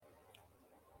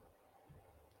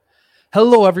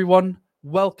Hello, everyone.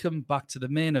 Welcome back to the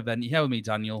main event. You hear me,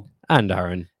 Daniel? And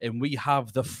Aaron. And we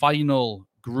have the final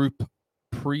group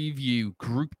preview,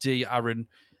 Group D, Aaron.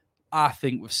 I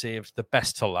think we've saved the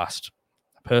best to last.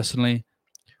 Personally,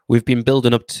 we've been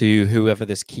building up to whoever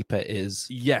this keeper is.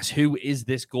 Yes, who is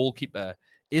this goalkeeper?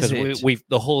 Is it? We've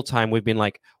the whole time we've been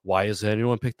like, why has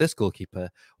anyone picked this goalkeeper?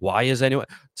 Why is anyone?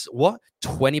 What?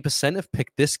 20% have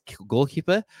picked this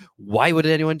goalkeeper? Why would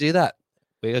anyone do that?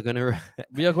 We are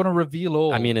gonna reveal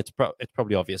all. I mean, it's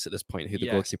probably obvious at this point who the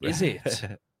goalkeeper is. Is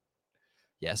it?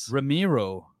 Yes.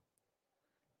 Ramiro.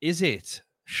 Is it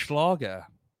Schlager?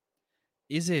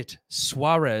 Is it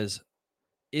Suarez?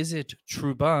 Is it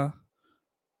Trubin?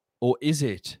 Or is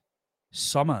it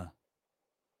Sommer?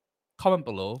 Comment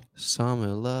below. Summer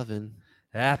loving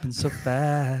happens so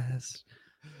fast.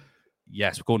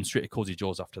 Yes, we're going straight to Cozy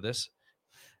Joe's after this.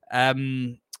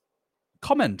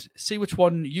 Comment, see which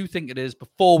one you think it is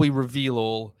before we reveal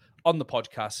all on the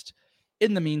podcast.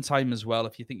 In the meantime, as well,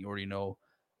 if you think you already know,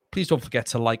 please don't forget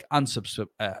to like and subscribe.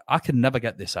 I can never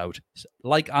get this out.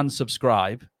 Like and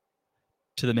subscribe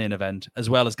to the main event, as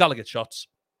well as Gallagher Shots.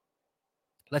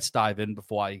 Let's dive in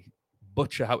before I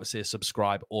butcher how to say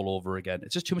subscribe all over again.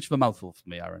 It's just too much of a mouthful for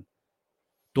me, Aaron.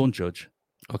 Don't judge.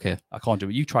 Okay. I can't do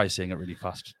it. You try saying it really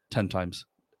fast 10 times.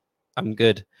 I'm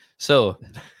good. So,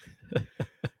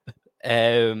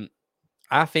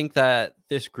 I think that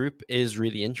this group is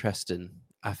really interesting.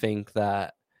 I think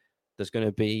that there's going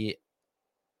to be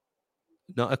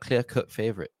not a clear-cut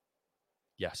favorite.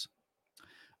 Yes.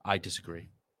 I disagree.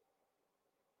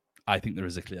 I think there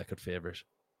is a clear-cut favorite.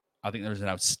 I think there is an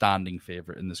outstanding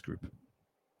favorite in this group.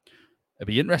 It'd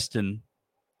be interesting.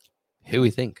 Who we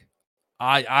think?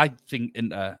 I think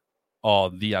Inter are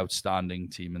the outstanding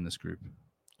team in this group.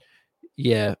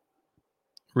 Yeah.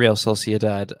 Real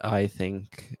Sociedad, I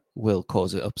think, will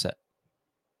cause an upset.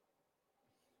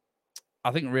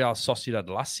 I think Real Sociedad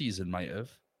last season might have.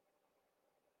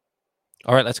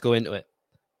 All right, let's go into it.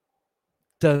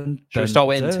 Should we start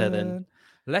with Inter then?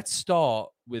 Let's start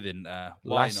with Inter.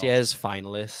 Last year's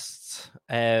finalists.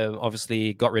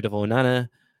 Obviously got rid of Onana.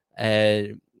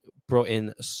 Brought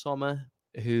in Sommer,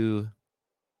 who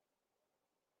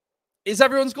is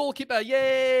everyone's goalkeeper.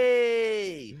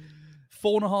 Yay!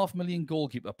 4.5 million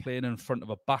goalkeeper playing in front of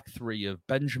a back three of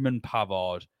Benjamin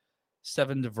Pavard,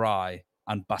 Steven de Vrij,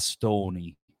 and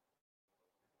Bastoni.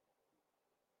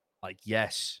 Like,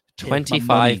 yes.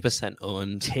 25%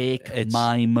 owned. Take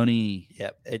my money.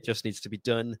 Yep, it just needs to be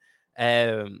done.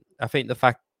 I think the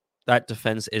fact that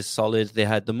defense is solid. They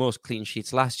had the most clean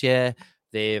sheets last year.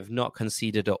 They've not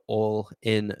conceded at all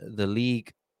in the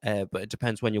league. But it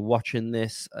depends when you're watching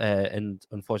this. And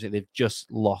unfortunately, they've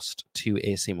just lost to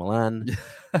AC Milan.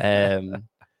 But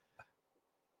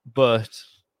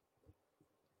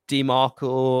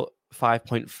DiMarco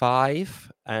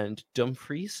 5.5 and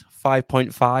Dumfries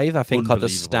 5.5, I think, are the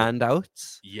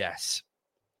standouts. Yes.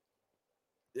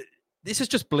 This is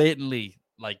just blatantly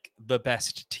like the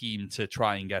best team to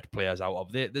try and get players out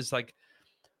of. There's like,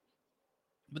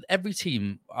 with every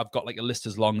team, I've got like a list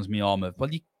as long as my arm of,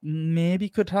 well, you maybe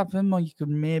could have him, or you could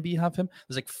maybe have him.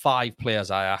 There's like 5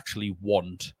 players I actually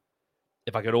want.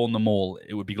 If I could own them all,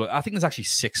 it would be good. I think there's actually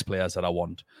 6 players that I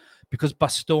want, because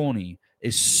Bastoni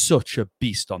is such a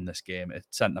beast on this game at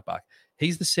centre-back.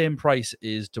 He's the same price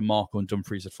as DiMarco and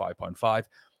Dumfries at 5.5,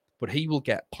 but he will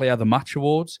get player of the match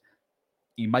awards.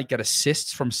 He might get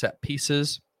assists from set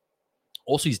pieces.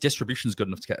 Also, his distribution is good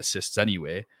enough to get assists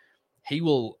anyway. He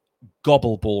will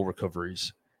gobble ball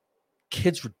recoveries.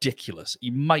 Kid's ridiculous.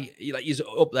 He's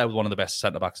up there with one of the best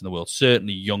centre-backs in the world.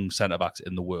 Certainly young centre-backs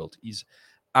in the world. He's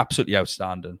absolutely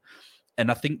outstanding. And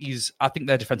I think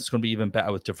their defence is going to be even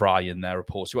better with de Vrij in there,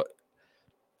 opposed to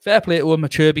fair play to him.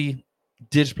 Cherby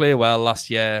did play well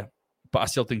last year, but I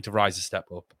still think de Vrij's a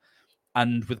step up.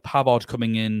 And with Pavard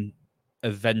coming in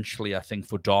eventually, I think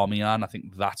for Darmian, I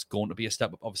think that's going to be a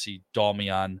step up. Obviously,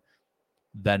 Darmian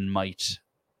then might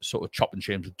sort of chop and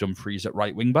change with Dumfries at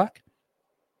right wing back.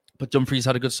 But Dumfries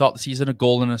had a good start of the season, a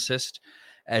goal and an assist.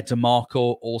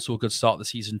 DiMarco also a good start of the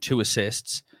season, 2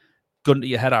 assists. Gun to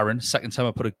your head, Aaron. Second time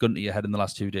I put a gun to your head in the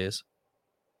last 2 days.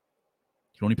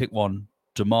 You can only pick one,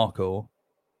 DiMarco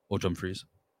or Dumfries.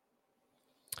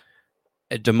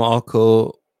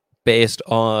 DiMarco, based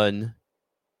on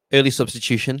early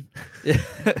substitution,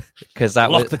 because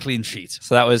that was the clean sheet.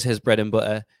 So that was his bread and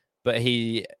butter. But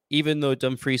even though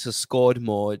Dumfries has scored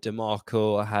more,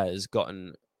 DiMarco has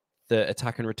gotten the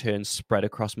attack and return spread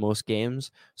across most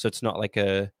games. So it's not like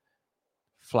a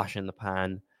flash in the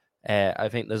pan. I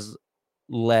think there's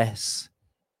less,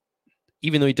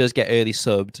 even though he does get early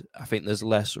subbed, I think there's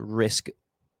less risk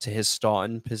to his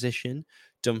starting position.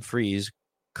 Dumfries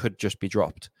could just be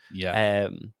dropped. Yeah.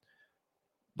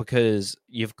 Because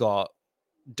you've got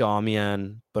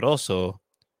Darmian, but also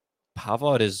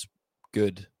Pavard is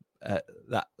good at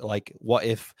that. Like, what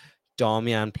if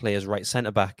Darmian plays right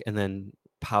centre back and then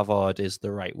Pavard is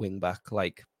the right wing back?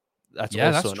 Like, that's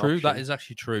also that's an true. option. That is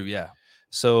actually true. Yeah.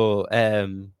 So,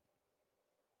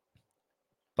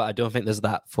 but I don't think there's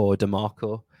that for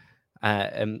DeMarco.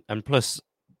 And plus,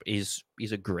 he's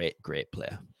a great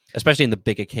player, especially in the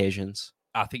big occasions.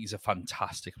 I think he's a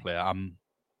fantastic player. I'm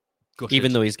gutted.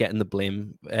 Even though he's getting the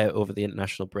blame over the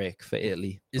international break for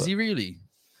Italy. Is he really?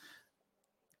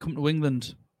 Come to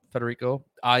England, Federico.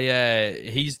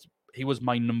 He was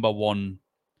my number one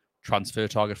transfer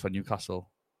target for Newcastle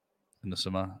in the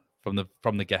summer. From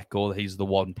the get go, he's the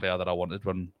one player that I wanted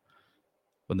when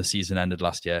the season ended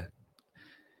last year.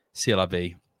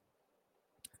 CLV.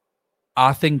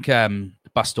 I think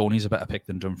Bastoni's a better pick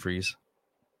than Dumfries.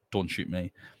 Don't shoot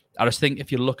me. I just think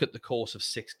if you look at the course of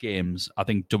 6 games, I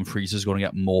think Dumfries is going to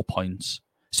get more points.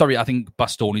 Sorry, I think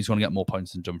Bastoni's going to get more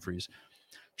points than Dumfries.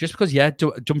 Just because,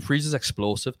 Dumfries is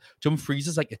explosive. Dumfries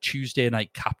is like a Tuesday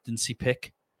night captaincy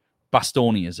pick.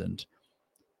 Bastoni isn't.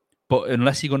 But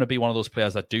unless you're going to be one of those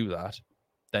players that do that,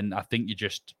 then I think you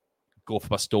just go for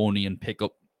Bastoni and pick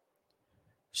up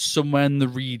somewhere in the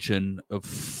region of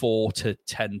 4 to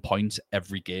 10 points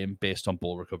every game based on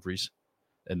ball recoveries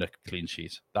and a clean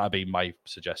sheet. That'd be my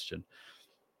suggestion.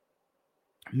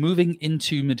 Moving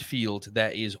into midfield,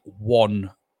 there is one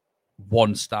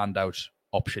standout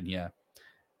option here.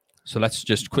 So let's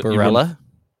just quickly Barella.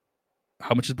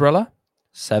 How much is Barella?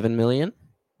 7 million?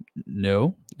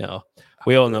 No.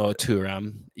 We all know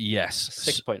Thuram. Yes.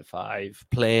 6.5,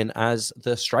 playing as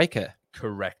the striker.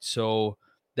 Correct. So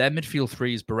their midfield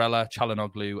 3 is Barella,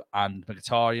 Çalhanoğlu, and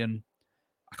Mkhitaryan.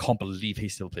 I can't believe he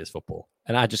still plays football.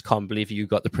 And I just can't believe you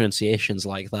got the pronunciations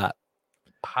like that.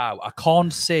 How? I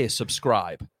can't say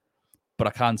subscribe, but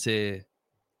I can say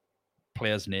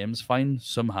players' names fine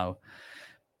somehow.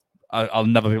 I'll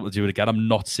never be able to do it again. I'm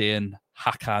not saying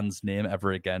Hakan's name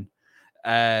ever again.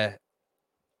 But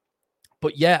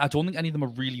yeah, I don't think any of them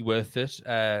are really worth it.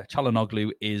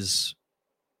 Çalhanoğlu is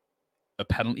a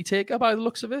penalty taker by the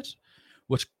looks of it,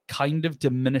 which kind of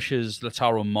diminishes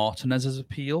Lautaro Martinez's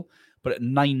appeal. But at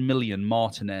 9 million,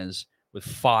 Martinez with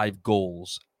 5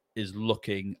 goals is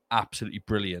looking absolutely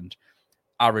brilliant.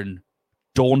 Aaron,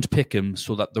 don't pick him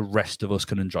so that the rest of us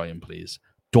can enjoy him, please.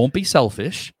 Don't be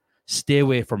selfish. Stay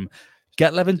away from.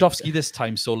 Get Lewandowski this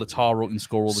time so Lautaro can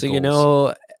score all the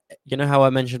goals. You know how I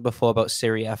mentioned before about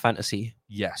Serie A fantasy?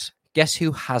 Yes. Guess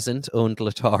who hasn't owned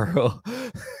Lautaro?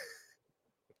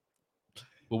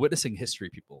 We're witnessing history,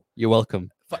 people. You're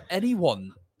welcome. For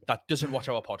anyone that doesn't watch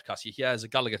our podcast, you hear as a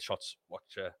Gallagher Shots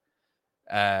watcher,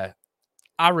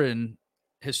 Aaron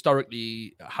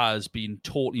historically has been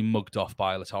totally mugged off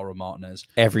by Lautaro Martinez.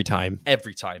 Every time.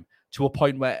 To a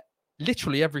point where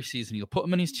literally every season he'll put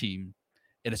him in his team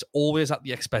and it's always at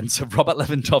the expense of Robert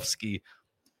Lewandowski,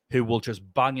 who will just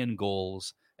bang in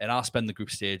goals, and I'll spend the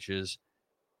group stages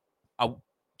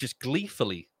just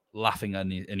gleefully laughing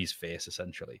in his face,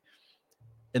 essentially.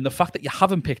 And the fact that you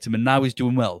haven't picked him and now he's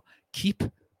doing well, keep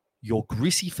your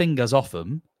greasy fingers off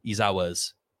him. He's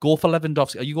ours. Go for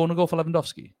Lewandowski. Are you going to go for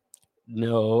Lewandowski?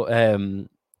 No.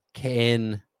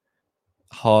 Kane,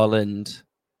 Haaland,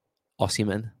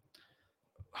 Osimhen.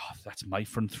 Oh, that's my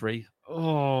front 3.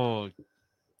 Oh,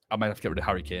 I might have to get rid of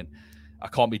Harry Kane. I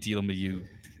can't be dealing with you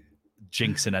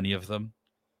jinxing any of them.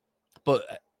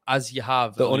 But as you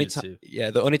have the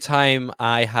only time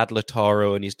I had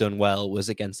Lautaro and he's done well was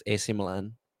against AC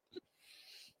Milan.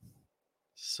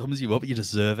 Sums you up. You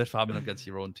deserve it for having him against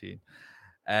your own team.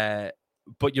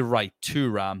 But you're right.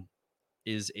 Thuram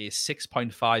is a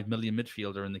 6.5 million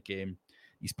midfielder in the game.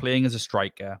 He's playing as a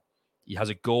striker. He has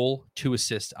a goal, 2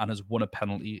 assists, and has won a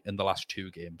penalty in the last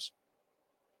 2 games.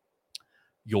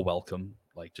 You're welcome.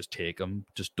 Like, just take him.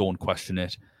 Just don't question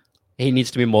it. He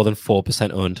needs to be more than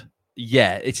 4% owned.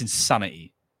 Yeah, it's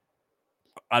insanity.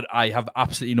 I have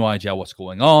absolutely no idea what's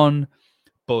going on,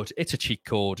 but it's a cheat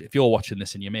code. If you're watching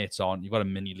this and your mates aren't, you've got a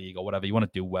mini league or whatever, you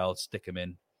want to do well, stick him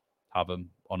in, have him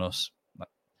on us.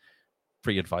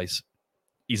 Free advice.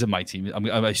 He's in my team.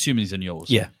 I'm assuming he's in yours.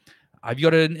 Yeah. Have you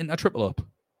got a triple up?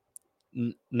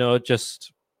 No,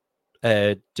 just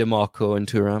DeMarco and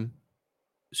Thuram.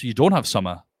 So you don't have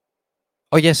Summer?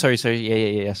 Oh, yeah, sorry.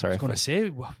 Yeah, sorry. I was going to say,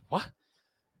 what?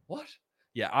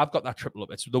 Yeah, I've got that triple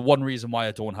up. It's the one reason why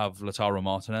I don't have Lautaro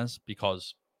Martinez,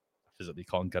 because I physically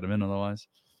can't get him in otherwise.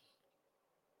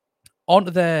 On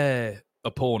to their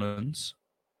opponents.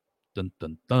 Dun,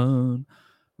 dun, dun.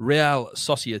 Real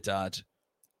Sociedad.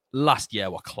 Last year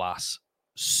were class.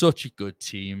 Such a good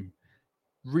team.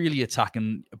 really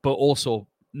attacking, but also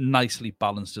nicely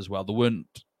balanced as well. They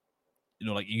weren't,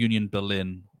 like Union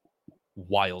Berlin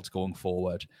wild going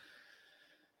forward.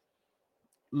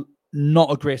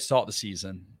 Not a great start of the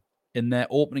season. In their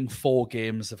opening 4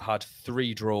 games, they've had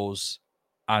 3 draws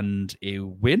and a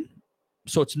win.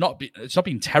 So it's not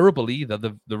been terrible either.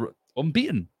 They're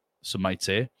unbeaten, some might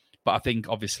say. But I think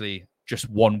obviously just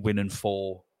 1 win and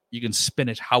 4, you can spin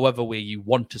it however way you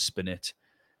want to spin it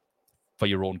for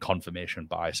your own confirmation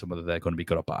bias and whether they're going to be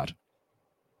good or bad.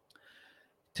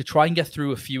 To try and get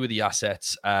through a few of the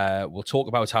assets, we'll talk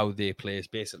about how they play.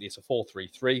 Basically, it's a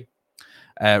 4-3-3.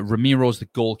 Ramiro's the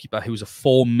goalkeeper, who's a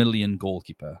 4 million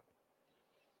goalkeeper.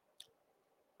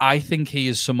 I think he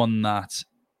is someone that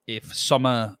if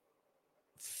Sommer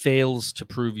fails to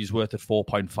prove he's worth at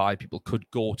 4.5, people could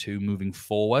go to moving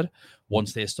forward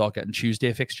once they start getting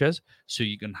Tuesday fixtures. So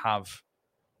you can have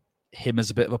him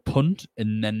as a bit of a punt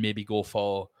and then maybe go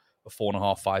for a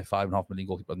 4.5, 5.5 million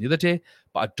goalkeeper on the other day.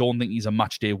 But I don't think he's a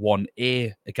match day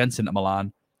 1A against Inter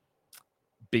Milan,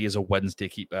 B as a Wednesday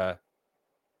keeper,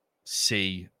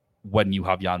 C when you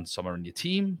have Jan Sommer in your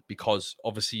team, because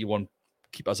obviously you want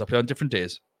keepers that play on different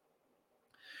days.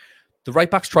 The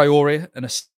right back's Traore and a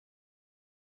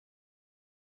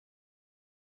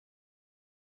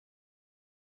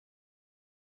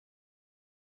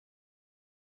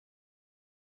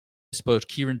spurred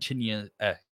Kieran Tierney.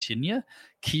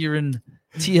 Kieran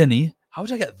Tierney. How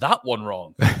did I get that one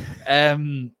wrong?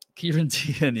 Kieran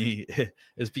Tierney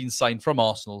has been signed from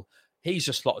Arsenal. He's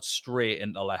just slotted straight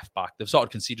into left back. They've started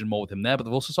conceding more with him there, but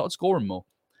they've also started scoring more.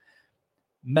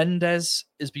 Mendes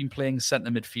has been playing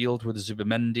centre midfield with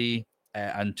Zubamendi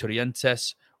and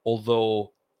Torrientes,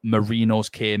 although Marino's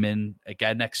came in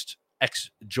again,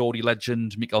 ex-Geordie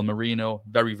legend Mikel Merino,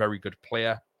 very, very good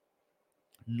player.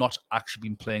 Not actually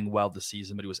been playing well this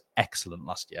season, but he was excellent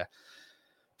last year.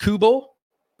 Kubo,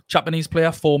 Japanese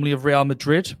player, formerly of Real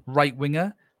Madrid, right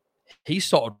winger. He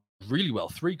started really well,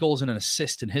 3 goals and an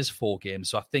assist in his 4 games.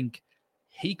 So I think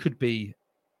he could be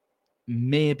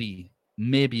maybe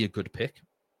a good pick.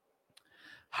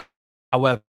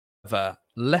 However,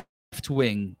 left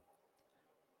wing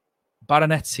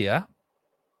Baronezia,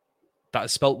 that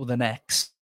is spelt with an X.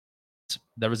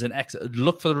 There is an X.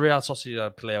 Look for the Real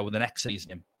Sociedad player with an X in his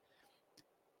name.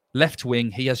 Left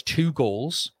wing, he has 2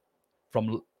 goals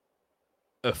from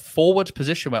a forward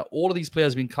position where all of these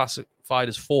players have been classified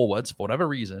as forwards for whatever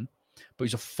reason, but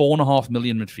he's a 4.5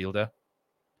 million midfielder.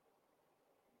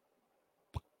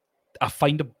 I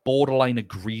find it borderline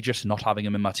egregious not having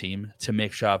him in my team to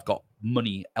make sure I've got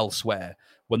money elsewhere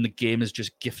when the game is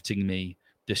just gifting me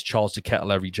this Charles de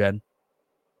Kettle every gen.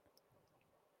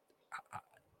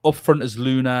 Up front is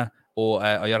Luna or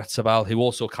Oyarzabal, who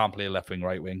also can't play left wing,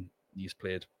 right wing. He's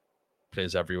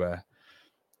plays everywhere.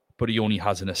 But he only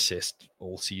has an assist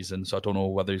all season, so I don't know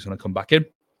whether he's going to come back in.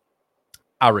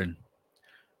 Aaron,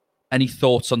 any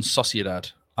thoughts on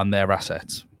Sociedad and their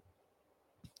assets?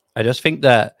 I just think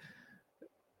that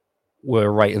we're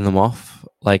writing them off.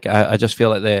 Like, I just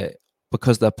feel like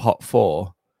because they're pot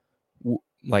 4,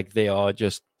 like they are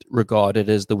just regarded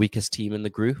as the weakest team in the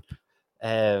group.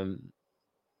 There's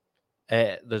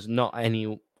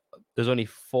only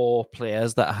 4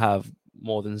 players that have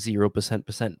more than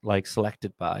 0% like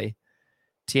selected by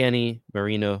Tierney,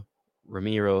 Marino,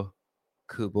 Ramiro,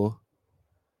 Kubo.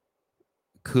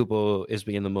 Kubo is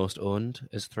being the most owned,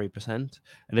 is 3%.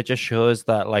 And it just shows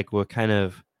that like we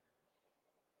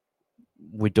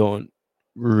don't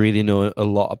really know a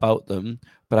lot about them,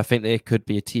 but I think they could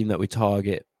be a team that we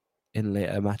target in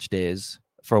later match days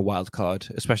for a wild card,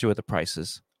 especially with the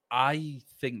prices. I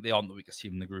think they aren't the weakest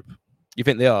team in the group. You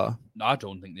think they are? No, I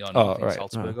don't think they are. No, I think right.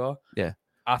 Salzburg are. Yeah.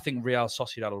 I think Real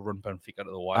Sociedad will run Benfica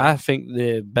to the wire. I think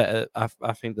they're better. I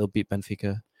think they'll beat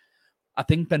Benfica. I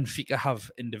think Benfica have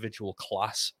individual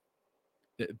class.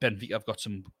 Benfica have got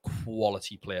some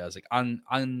quality players. Like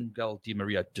Angel Di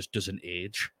Maria just doesn't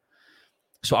age.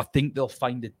 So I think they'll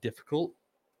find it difficult,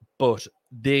 but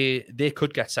they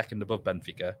could get second above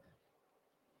Benfica.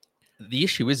 The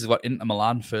issue is what Inter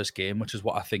Milan first game, which is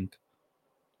what I think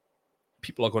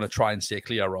people are going to try and stay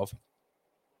clear of.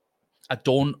 I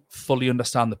don't fully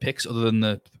understand the picks other than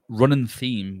the running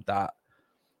theme that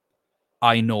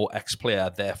I know X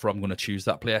player, therefore I'm going to choose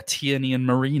that player. Tierney and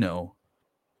Marino.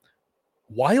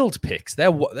 Wild picks.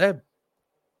 They're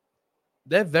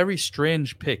very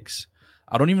strange picks.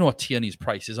 I don't even know what Tierney's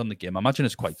price is on the game. I imagine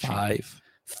it's quite cheap.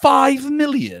 5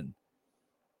 million.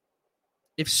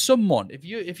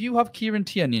 If you have Kieran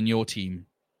Tierney in your team,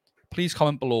 please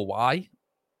comment below why.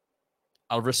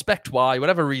 I'll respect why,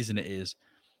 whatever reason it is.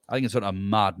 I think it's sort of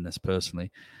madness,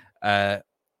 personally.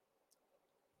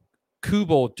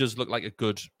 Kubo does look like a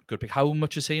good pick. How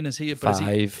much is he? Is he?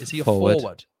 Is he a forward.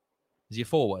 forward? Is he a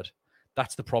forward?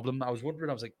 That's the problem. I was wondering.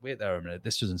 I was like, wait there a minute.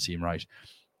 This doesn't seem right.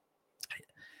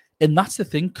 And that's the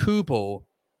thing. Kubo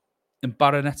and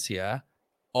Baronetsia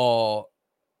are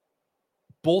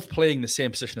both playing the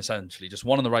same position essentially. Just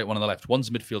one on the right, one on the left. One's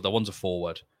a midfielder, one's a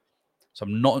forward. So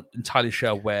I'm not entirely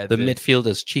sure where the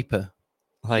midfielder's cheaper.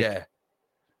 Yeah,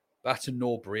 that's a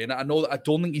no-brainer. I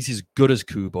don't think he's as good as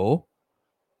Kubo.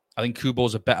 I think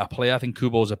Kubo's a better player. I think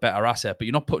Kubo's a better asset, but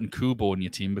you're not putting Kubo in your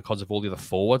team because of all the other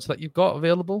forwards that you've got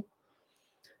available.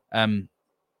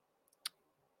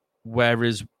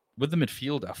 Whereas with the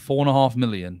midfielder, 4.5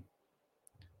 million,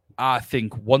 I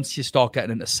think once you start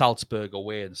getting into Salzburg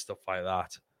away and stuff like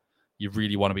that, you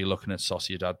really want to be looking at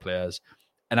Sociedad players.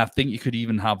 And I think you could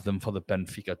even have them for the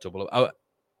Benfica double.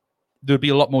 There'd be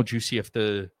a lot more juicy if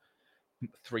the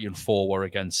 3 and 4 were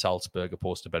against Salzburg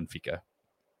opposed to Benfica.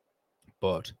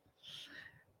 But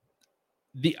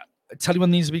tell you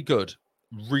when these will be good.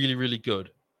 Really, really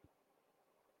good.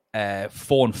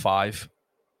 4 and 5.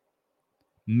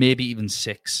 Maybe even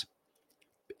 6.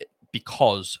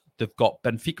 Because they've got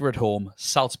Benfica at home,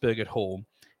 Salzburg at home,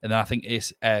 and then I think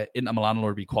Inter Milan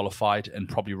will be qualified and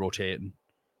probably rotating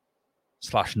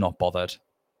 / not bothered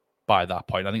by that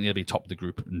point. I think they'll be top of the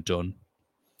group and done.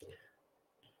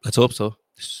 Let's hope so.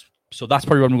 So that's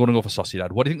probably when we're going to go for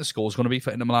Sociedad. What do you think the score is going to be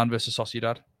for Inter Milan versus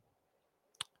Sociedad?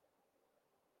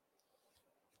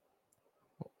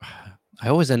 I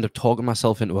always end up talking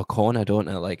myself into a corner, don't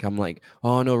I? Like, I'm like,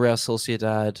 oh no, Real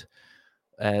Sociedad,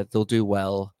 they'll do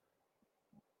well.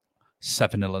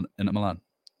 7-0 Inter Milan.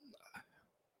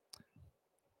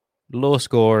 Low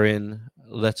scoring.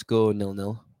 Let's go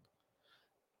 0-0.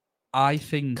 I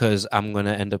think... Because I'm going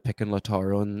to end up picking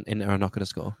Lautaro and Inter are not going to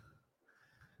score.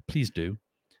 Please do.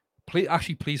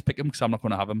 Please pick him because I'm not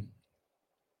going to have him.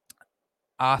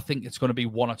 I think it's going to be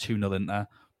 1 or 2-0 Inter.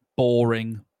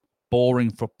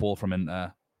 Boring football from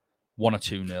Inter. 1 or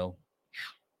 2-0.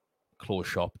 Close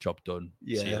shop, job done.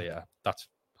 Yeah. See you later. That's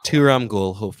 2-ram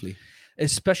goal, hopefully.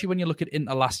 Especially when you look at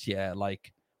Inter last year,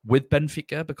 like with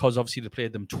Benfica, because obviously they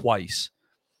played them twice.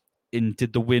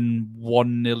 Did the win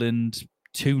 1-0 and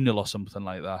 2-0 or something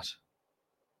like that?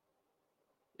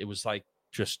 It was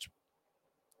just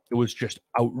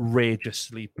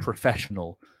outrageously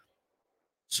professional.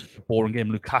 Boring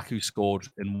game. Lukaku scored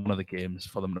in one of the games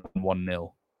for them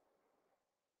 1-0.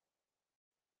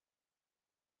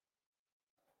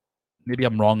 Maybe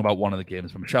I'm wrong about one of the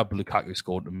games, but I'm sure Lukaku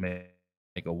scored to make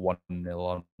a 1-0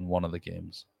 on one of the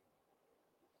games.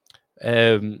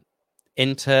 Inter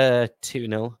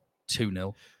 2-0.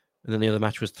 2-0. And then the other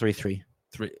match was 3-3.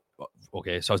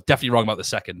 Okay, so I was definitely wrong about the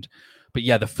second. But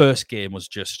yeah, the first game was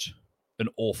just an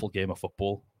awful game of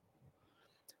football.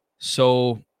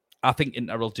 So I think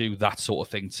Inter will do that sort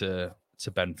of thing to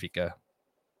Benfica.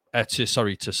 To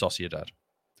Sociedad.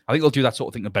 I think they'll do that sort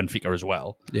of thing to Benfica as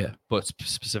well. Yeah. But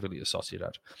specifically to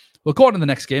Sociedad. We'll go on to the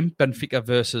next game. Benfica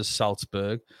versus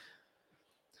Salzburg.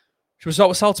 Should we start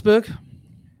with Salzburg?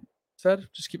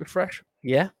 Just keep it fresh.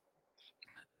 Yeah.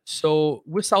 So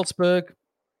with Salzburg,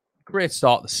 great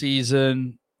start of the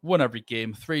season. Won every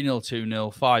game. 3-0,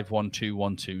 2-0, 5-1,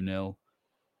 2-1, 2-0.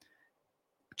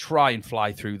 Try and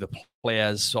fly through the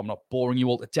players so I'm not boring you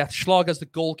all to death. Schlager's the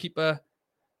goalkeeper.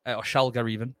 Or Schalger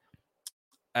even.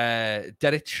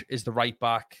 Dedic is the right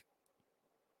back.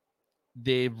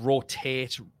 They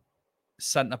rotate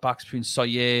centre-backs between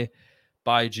Soyer,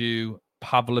 Baiju,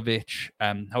 Pavlovic.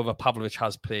 However, Pavlovic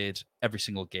has played every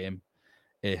single game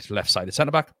at left-sided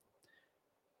centre-back.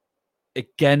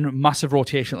 Again, massive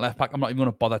rotation at left-back. I'm not even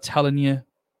going to bother telling you.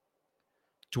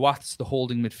 Duat's the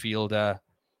holding midfielder.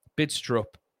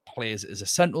 Bidstrup plays as a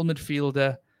central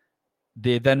midfielder.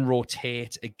 They then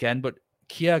rotate again, but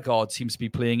Kiergaard seems to be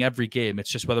playing every game. It's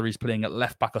just whether he's playing at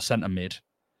left-back or centre-mid.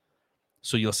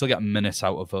 So you'll still get minutes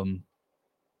out of him.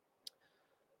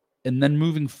 And then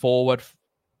moving forward,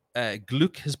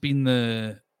 Gluck has been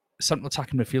the central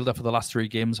attacking midfielder for the last 3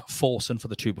 games, Forsen for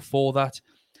the 2 before that.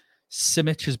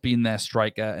 Simic has been their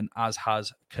striker, and as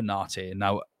has Kanate.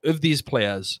 Now, of these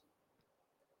players,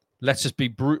 let's just be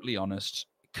brutally honest.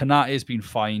 Kanate has been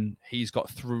fine. He's got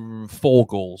through 4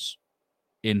 goals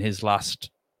in his last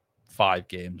 5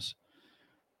 games.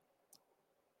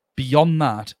 Beyond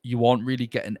that, you aren't really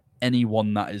getting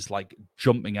anyone that is like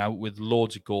jumping out with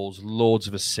loads of goals, loads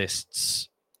of assists,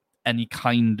 any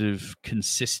kind of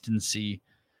consistency,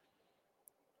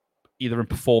 either in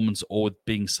performance or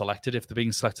being selected. If they're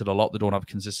being selected a lot, they don't have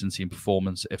consistency in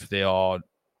performance. If they do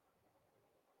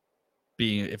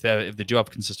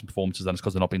have consistent performances, then it's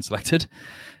because they're not being selected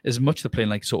as much. They're playing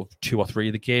like sort of 2 or 3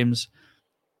 of the games.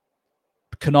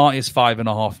 Canate is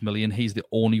 5.5 million. He's the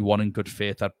only one in good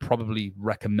faith I'd probably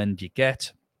recommend you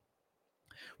get.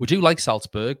 We do like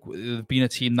Salzburg. They've been a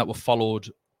team that were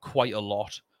followed quite a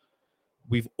lot.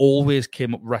 We've always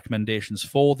came up with recommendations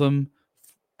for them.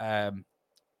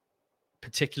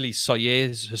 Particularly Soyer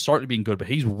has historically been good, but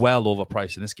he's well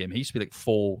overpriced in this game. He used to be like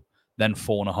 4, then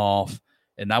 4.5,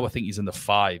 and now I think he's in the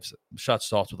 5s. Shad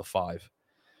starts with a 5.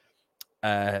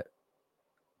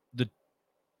 They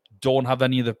don't have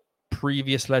any of the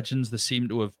previous legends. They seem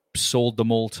to have sold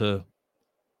them all to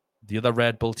the other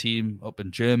Red Bull team up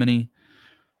in Germany.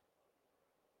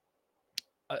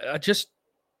 I just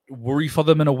worry for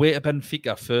them in a way to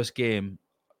Benfica first game.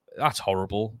 That's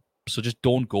horrible. So just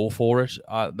don't go for it.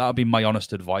 That would be my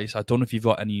honest advice. I don't know if you've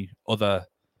got any other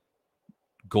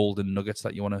golden nuggets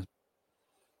that you want to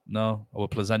know, or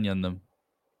Plazenia in them.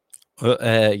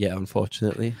 Yeah,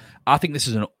 unfortunately. I think this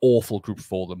is an awful group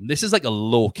for them. This is like a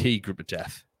low-key group of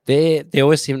death. They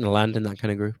always seem to land in that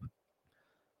kind of group.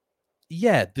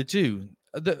 Yeah, they do.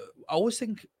 I always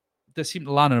think they seem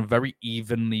to land in a very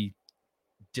evenly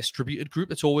distributed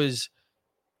group. It's always,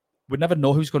 we never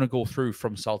know who's going to go through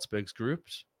from Salzburg's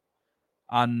groups.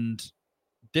 And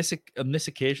on this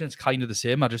occasion, it's kind of the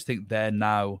same. I just think they're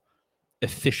now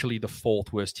officially the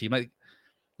 4th worst team. Like,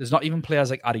 there's not even players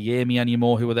like Adeyemi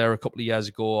anymore who were there a couple of years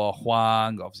ago, or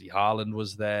Hwang. Obviously, Haaland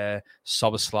was there.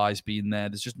 Soberslai's been there.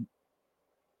 There's just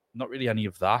not really any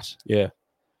of that. Yeah.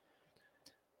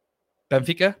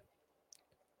 Benfica?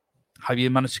 Have you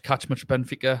managed to catch much of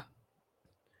Benfica?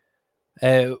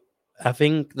 I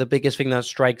think the biggest thing that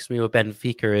strikes me with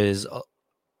Benfica is,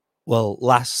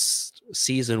 last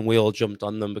season we all jumped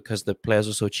on them because the players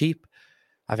were so cheap.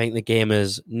 I think the game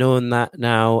has known that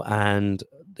now, and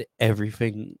every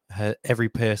person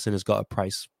has got a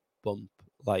price bump.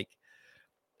 Like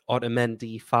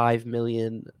Otamendi, 5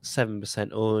 million, 7%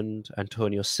 owned.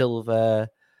 Antonio Silva,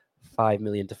 5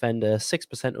 million defender,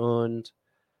 6% owned.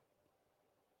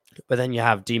 But then you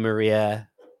have Di Maria,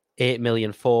 8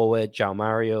 million forward. João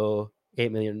Mario,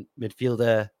 8 million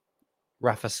midfielder.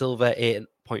 Rafa Silva,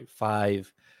 8.5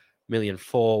 million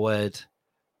forward.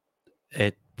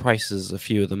 It prices a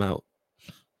few of them out.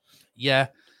 Yeah.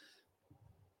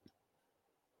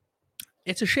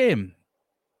 It's a shame,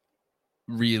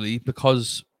 really,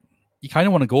 because you kind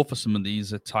of want to go for some of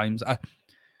these at times. I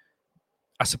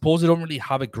suppose they don't really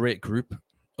have a great group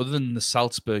other than the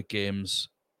Salzburg games,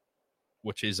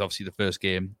 which is obviously the first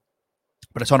game,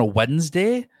 but it's on a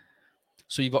Wednesday.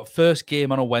 So you've got first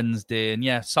game on a Wednesday, and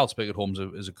yeah, Salzburg at home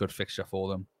is a good fixture for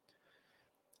them.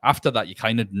 After that, you're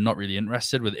kind of not really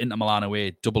interested. With Inter Milan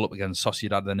away, double up against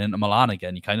Sociedad, then Inter Milan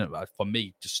again. You kind of, for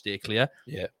me, just stay clear.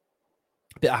 Yeah.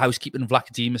 A bit of housekeeping.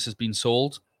 Vlaco Dimas has been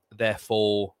sold.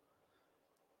 Therefore,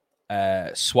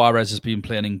 Suarez has been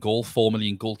playing in goal, 4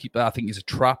 million goalkeeper. I think he's a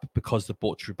trap because they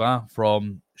bought Trubin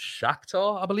from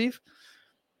Shakhtar, I believe.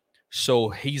 So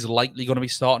he's likely going to be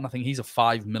starting. I think he's a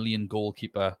 5 million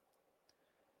goalkeeper.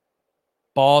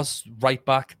 Bars, right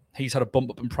back. He's had a bump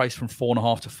up in price from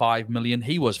 4.5 to 5 million.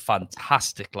 He was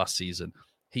fantastic last season.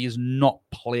 He has not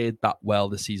played that well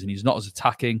this season. He's not as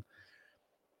attacking.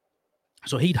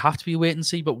 So he'd have to be wait and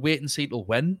see, but wait and see till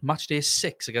when? Match day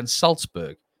 6 against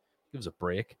Salzburg. Give us a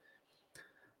break.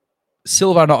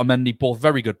 Silva and Otamendi, both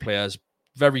very good players,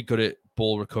 very good at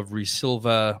ball recovery.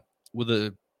 Silva with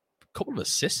a couple of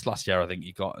assists last year, I think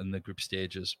he got in the group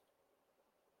stages.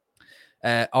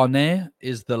 Arne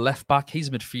is the left back. He's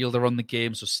a midfielder on the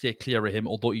game, so stay clear of him,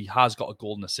 although he has got a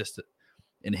golden assist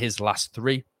in his last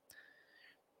 3.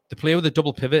 The player with the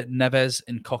double pivot, Neves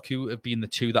and Cocu, have been the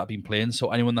 2 that have been playing. So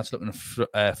anyone that's looking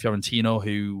at Fiorentino,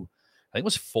 who I think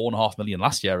was 4.5 million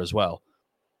last year as well,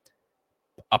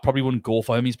 I probably wouldn't go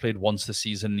for him. He's played once this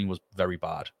season and he was very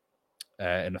bad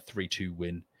in a 3-2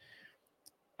 win.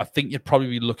 I think you'd probably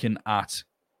be looking at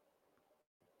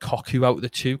Cocu out of the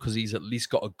 2 because he's at least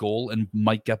got a goal and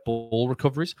might get ball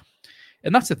recoveries.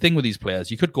 And that's the thing with these players.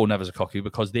 You could go Neves or Cocu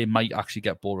because they might actually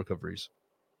get ball recoveries.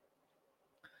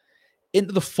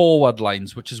 Into the forward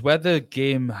lines, which is where the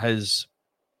game has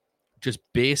just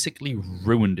basically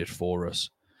ruined it for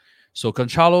us. So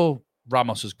Gonçalo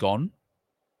Ramos is gone.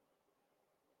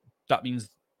 That means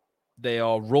they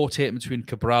are rotating between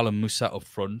Cabral and Musa up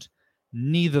front.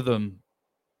 Neither of them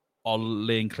are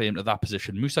laying claim to that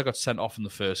position. Musa got sent off in the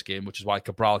first game, which is why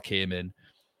Cabral came in.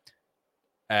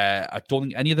 I don't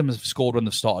think any of them have scored when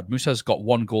they've started. Musa's got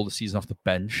 1 goal this season off the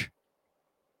bench.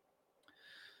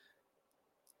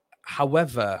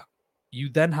 However, you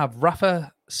then have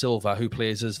Rafa Silva, who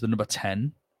plays as the number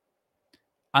 10.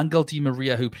 Angel Di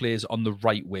Maria, who plays on the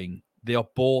right wing. They are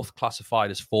both classified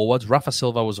as forwards. Rafa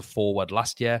Silva was a forward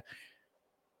last year.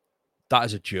 That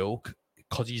is a joke.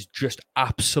 because he's just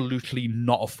absolutely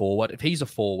not a forward. If he's a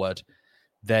forward,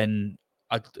 then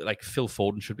like Phil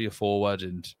Foden should be a forward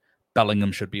and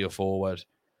Bellingham should be a forward.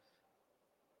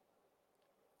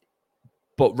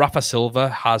 But Rafa Silva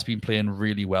has been playing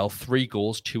really well. 3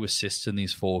 goals, 2 assists in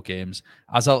these 4 games.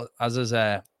 As is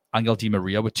Angel Di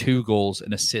Maria with 2 goals,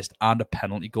 an assist, and a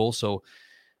penalty goal. So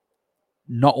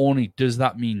not only does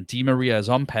that mean Di Maria is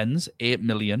on pens, 8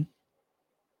 million,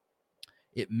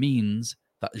 it means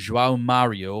that Joao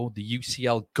Mario, the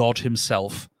UCL god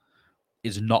himself,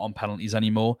 is not on penalties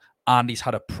anymore, and he's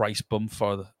had a price bump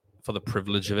for the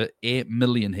privilege of it. 8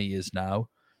 million he is now.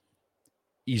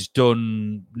 He's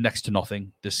done next to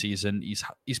nothing this season.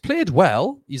 He's played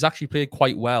well. He's actually played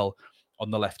quite well on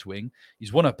the left wing.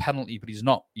 He's won a penalty, but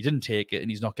he didn't take it,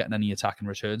 and he's not getting any attacking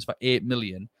returns. For 8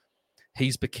 million,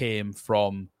 he's became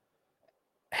from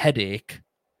headache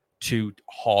to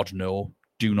hard no,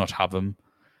 do not have him.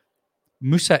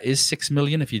 Musa is 6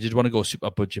 million if you did want to go super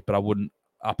budget, but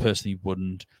I personally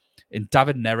wouldn't. And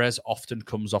David Neres often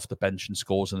comes off the bench and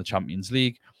scores in the Champions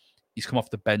League. He's come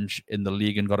off the bench in the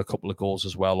league and got a couple of goals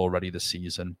as well already this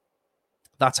season.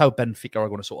 That's how Benfica are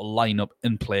going to sort of line up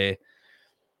and play.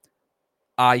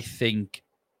 I think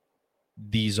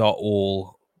these are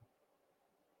all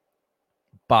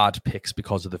bad picks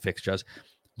because of the fixtures.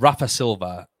 Rafa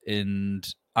Silva and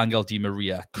Angel Di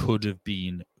Maria could have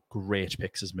been great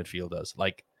picks as midfielders.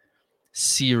 Like,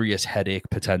 serious headache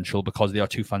potential because they are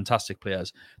 2 fantastic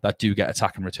players that do get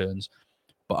attacking returns.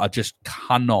 But I just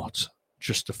cannot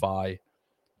justify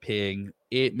paying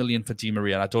 8 million for Di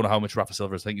Maria. And I don't know how much Rafa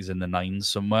Silva is. I think he's in the 9s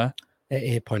somewhere.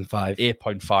 8.5.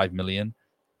 8.5 million.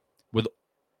 With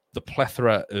the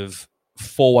plethora of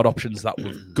forward options that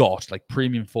we've got, like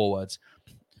premium forwards,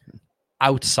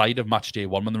 outside of match day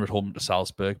 1 when they're at home to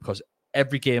Salzburg, because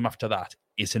every game after that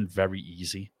isn't very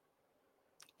easy.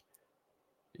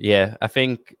 Yeah, I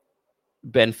think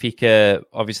Benfica,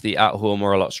 obviously at home,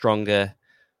 are a lot stronger,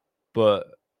 but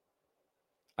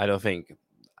I don't think,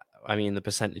 the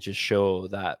percentages show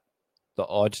that the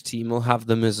odd team will have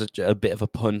them as a bit of a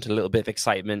punt, a little bit of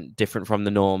excitement, different from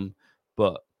the norm,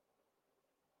 but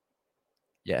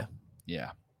yeah.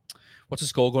 Yeah. What's the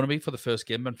score going to be for the first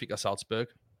game, Benfica Salzburg?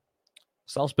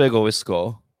 Salzburg always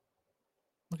score.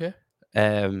 Okay.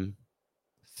 3-2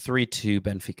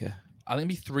 Benfica. I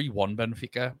think it'll be 3-1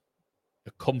 Benfica.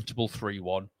 A comfortable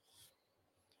 3-1.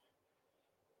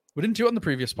 We didn't do it on the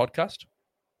previous podcast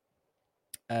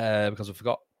because I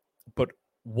forgot. But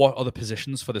what are the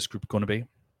positions for this group going to be?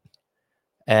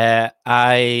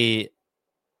 I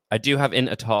do have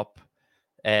Inter top,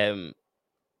 but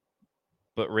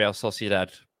Real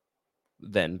Sociedad,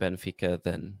 then Benfica,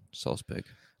 then Salzburg.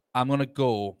 I'm going to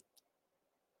go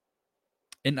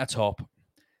Inter top,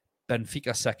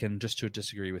 Benfica second, just to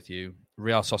disagree with you.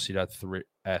 Real Sociedad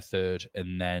third,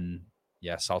 and then,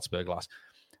 Salzburg last.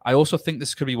 I also think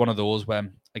this could be one of those where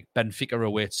like Benfica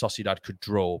away at Sociedad could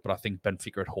draw, but I think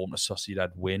Benfica at home to Sociedad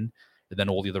win, and then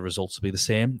all the other results will be the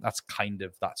same. That's kind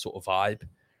of that sort of vibe.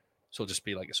 So it'll just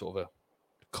be like a sort of a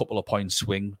couple of points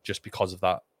swing just because of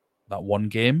that one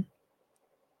game.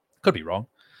 Could be wrong.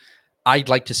 I'd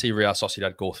like to see Real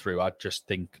Sociedad go through. I just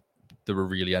think they're a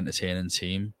really entertaining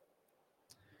team.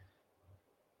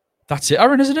 That's it,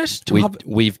 Aaron, isn't it?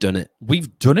 We've done it.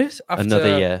 We've done it after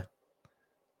another year.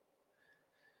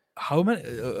 How many?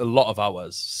 A lot of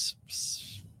hours.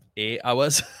 8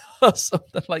 hours or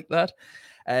something like that.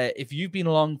 If you've been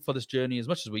along for this journey as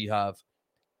much as we have,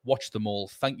 watch them all.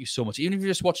 Thank you so much. Even if you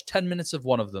just watch 10 minutes of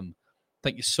one of them,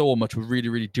 thank you so much. We really,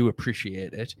 really do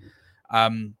appreciate it.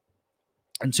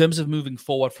 In terms of moving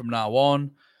forward from now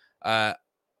on,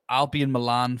 I'll be in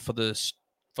Milan for the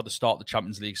start of the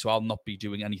Champions League, so I'll not be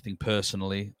doing anything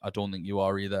personally. I don't think you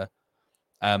are either.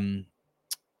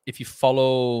 If you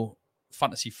follow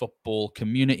Fantasy Football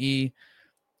Community,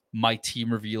 my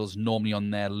team reveals normally on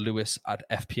there Lewis at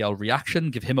FPL Reaction.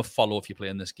 Give him a follow if you're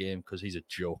playing this game because he's a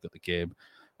joke at the game.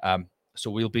 So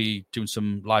we'll be doing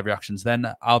some live reactions then.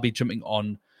 I'll be jumping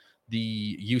on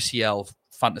the UCL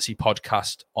Fantasy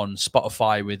podcast on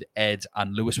Spotify with Ed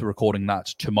and Lewis. We're recording that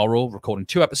tomorrow, recording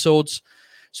 2 episodes.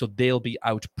 So they'll be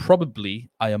out probably,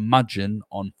 I imagine,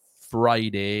 on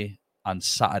Friday and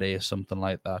Saturday, something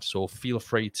like that. So feel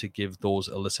free to give those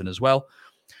a listen as well.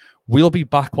 We'll be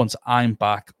back once I'm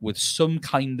back with some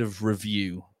kind of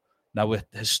review. Now, we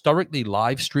historically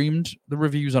live streamed the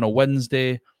reviews on a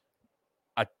Wednesday.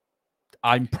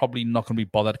 I'm probably not going to be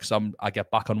bothered because I get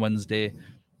back on Wednesday.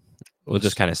 We'll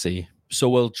just kind of see. So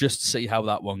we'll just see how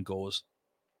that one goes.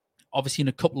 Obviously, in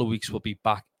a couple of weeks, we'll be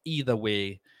back either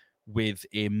way with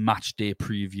a match day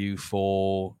preview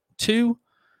for 2.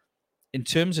 In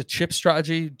terms of chip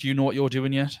strategy, do you know what you're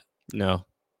doing yet? No.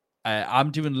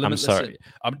 I'm doing Limitless. I'm sorry.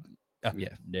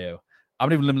 Yeah. No. I'm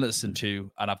doing Limitless in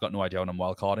 2, and I've got no idea when I'm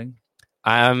wildcarding.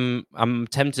 I'm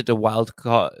tempted to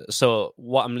wildcard. So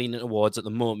what I'm leaning towards at the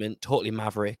moment, totally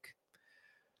Maverick.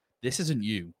 This isn't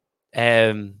you.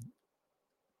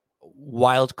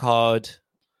 Wildcard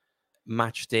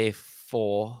match day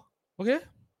 4. Okay.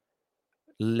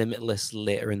 Limitless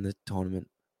later in the tournament.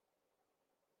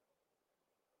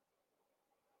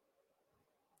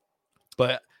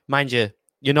 But mind you,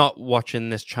 you're not watching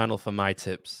this channel for my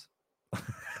tips.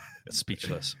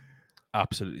 Speechless.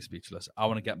 Absolutely speechless. I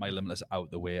want to get my Limitless out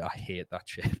the way. I hate that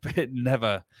chip. It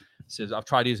never says. I've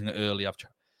tried using it early. Actually,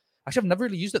 I've never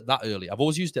really used it that early. I've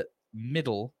always used it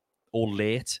middle or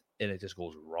late, and it just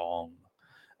goes wrong.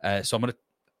 So I'm gonna.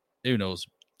 Who knows?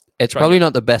 It's probably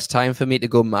not the best time for me to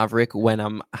go Maverick when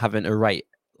I'm having to write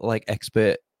like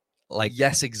expert, like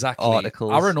yes, exactly.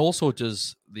 articles. Aaron also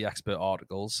does the expert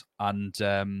articles, and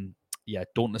yeah,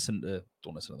 don't listen to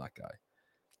that guy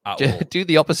at all. Do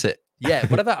the opposite. Yeah,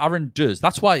 whatever Aaron does,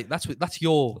 that's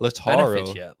your benefit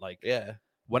here. Like, yeah,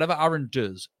 whatever Aaron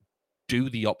does, do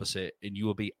the opposite, and you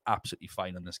will be absolutely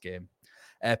fine in this game.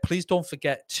 Please don't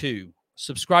forget to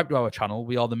subscribe to our channel.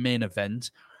 We are the main event.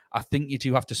 I think you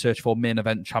do have to search for Main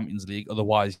Event Champions League,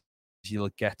 otherwise you'll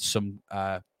get some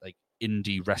like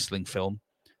indie wrestling film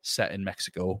set in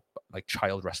Mexico, like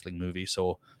child wrestling movie.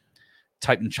 So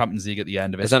type in Champions League at the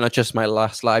end of it. Is that not just my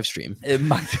last live stream? It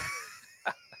might.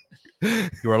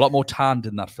 You're a lot more tanned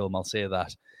in that film, I'll say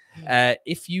that.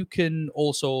 If you can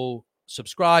also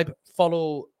subscribe,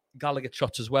 follow Gallagher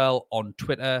Shots as well on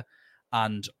Twitter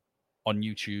and on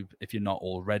YouTube if you're not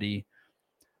already.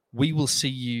 We will see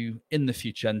you in the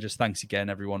future. And just thanks again,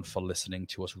 everyone, for listening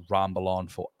to us ramble on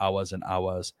for hours and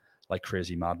hours like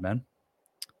crazy madmen.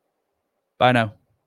 Bye now.